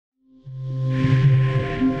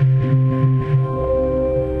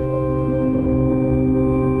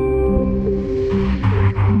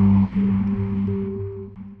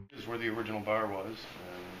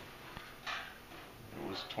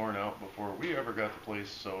never got the place,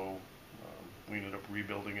 so we ended up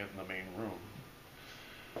rebuilding it in the main room.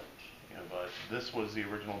 But this was the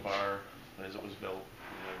original bar as it was built.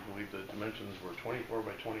 I believe the dimensions were 24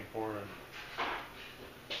 by 24, and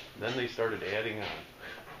then they started adding on.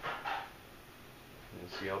 You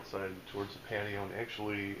see outside towards the patio, and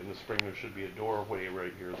actually in the spring there should be a doorway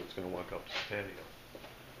right here that's going to walk up to the patio.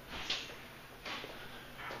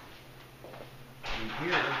 And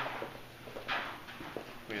here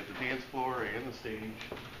we have the dance floor and the stage.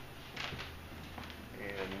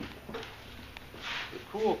 And the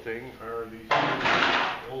cool thing are these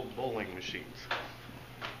old bowling machines,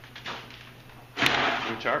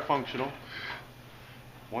 which are functional.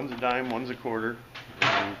 One's a dime, one's a quarter,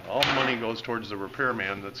 and all the money goes towards the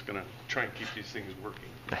repairman that's going to try and keep these things working.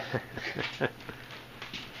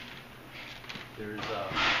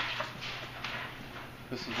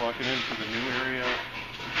 This is walking into the new area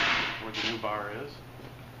where the new bar is,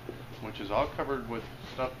 which is all covered with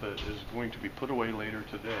stuff that is going to be put away later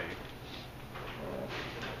today.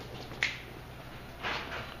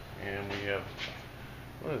 And we have,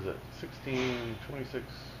 what is it, 16, 26, 27,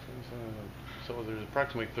 so there's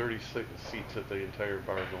approximately 36 seats at the entire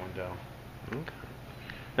bar going down. Okay.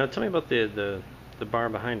 Now tell me about the bar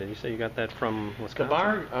behind it. You say you got that from Wisconsin? The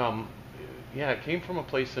bar, yeah, it came from a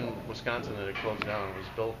place in Wisconsin that had closed down. It was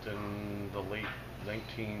built in the late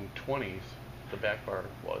 1920s. The back bar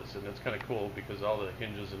was, and it's kind of cool because all the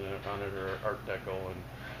hinges on it are Art Deco, and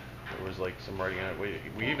there was like some writing on it.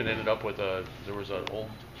 We even ended up with there was an old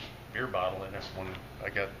beer bottle in it when I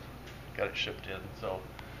got it shipped in. So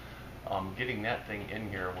getting that thing in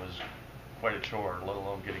here was quite a chore, let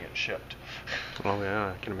alone getting it shipped. Oh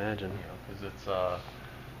yeah, I can imagine. Because it's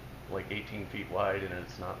like 18 feet wide and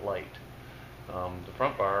it's not light. The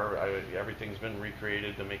front bar, everything's been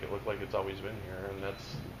recreated to make it look like it's always been here, and it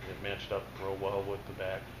matched up real well with the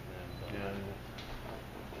back. And,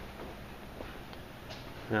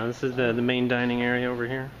 now this is the main dining area over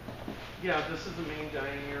here? Yeah, this is the main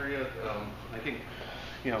dining area. I think,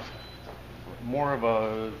 more of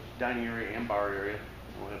a dining area and bar area.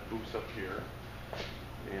 We'll have booths up here,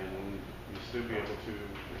 and you'll still be able to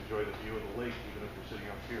enjoy the view of the lake even if you're sitting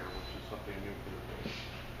up here, which is something new for the place.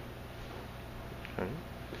 Okay.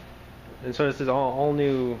 And so this is all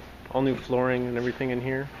new flooring and everything in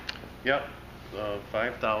here? Yep.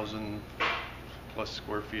 5,000 plus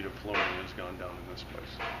square feet of flooring has gone down in this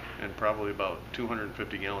place, and probably about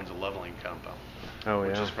 250 gallons of leveling compound. Oh,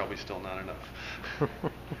 which is probably still not enough.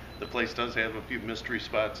 The place does have a few mystery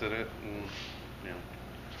spots in it, and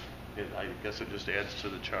I guess it just adds to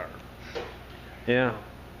the charm. Yeah.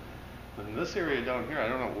 And this area down here, I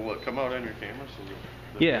don't know, will it come out on your camera so you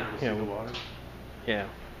see the water? Yeah.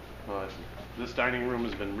 This dining room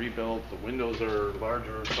has been rebuilt. The windows are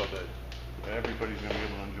larger so that everybody's going to be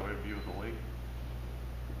able to enjoy a view of the lake.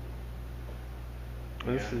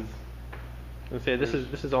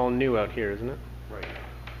 This is all new out here, isn't it? Right.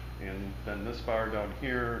 And then this bar down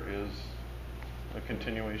here is a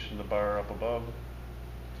continuation of the bar up above.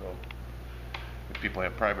 So if people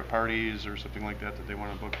have private parties or something like that they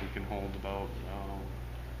want to book, we can hold about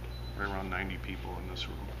right around 90 people in this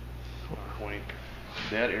room. Point.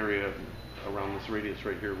 That area around this radius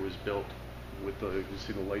right here was built with you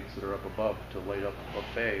see the lights that are up above to light up a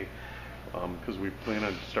buffet, because we plan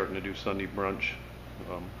on starting to do Sunday brunch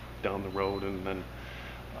down the road, and then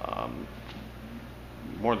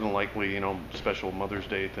more than likely, special Mother's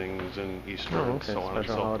Day things and Easter and so on and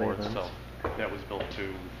so forth. Events. So that was built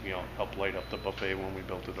to, help light up the buffet when we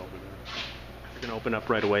built it over there. We're gonna open up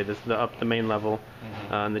right away. This is up the main level,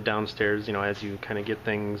 and the downstairs. As you kind of get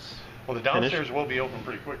things. Well, the downstairs will be open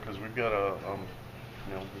pretty quick because we've got a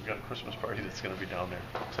Christmas party that's going to be down there.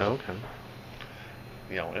 So, okay.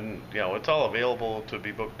 It's all available to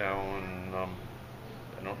be booked now, and I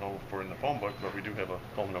don't know if we're in the phone book, but we do have a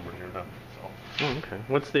phone number here now. So. Oh, okay.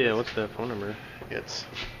 What's the phone number? It's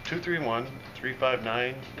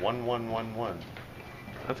 231-359-1111.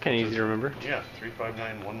 That's kind of easy to remember. Yeah,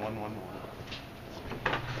 359-1111.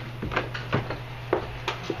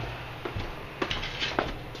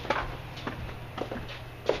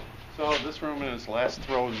 So this room in its last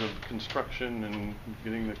throes of construction and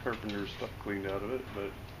getting the carpenter stuff cleaned out of it,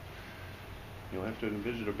 but you'll have to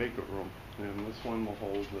envision a banquet room, and this one will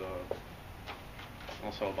hold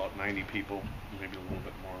also about 90 people, maybe a little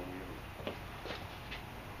bit more. We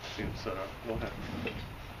see it set up. Go ahead.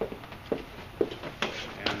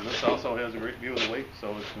 And this also has a great view of the lake,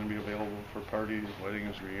 so it's going to be available for parties,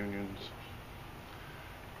 weddings, reunions,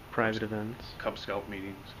 private events, Cub Scout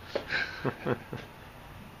meetings.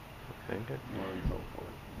 Okay, good.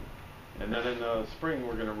 And then in the spring,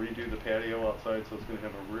 we're going to redo the patio outside, so it's going to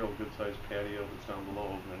have a real good-sized patio that's down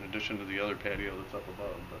below, in addition to the other patio that's up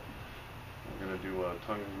above. But we're going to do a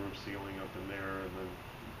tongue and groove ceiling up in there, and then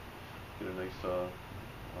get a nice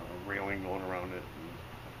railing going around it.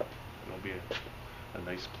 And it'll be a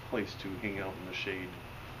nice place to hang out in the shade.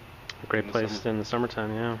 A great in the place summer. in the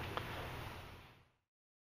summertime, yeah.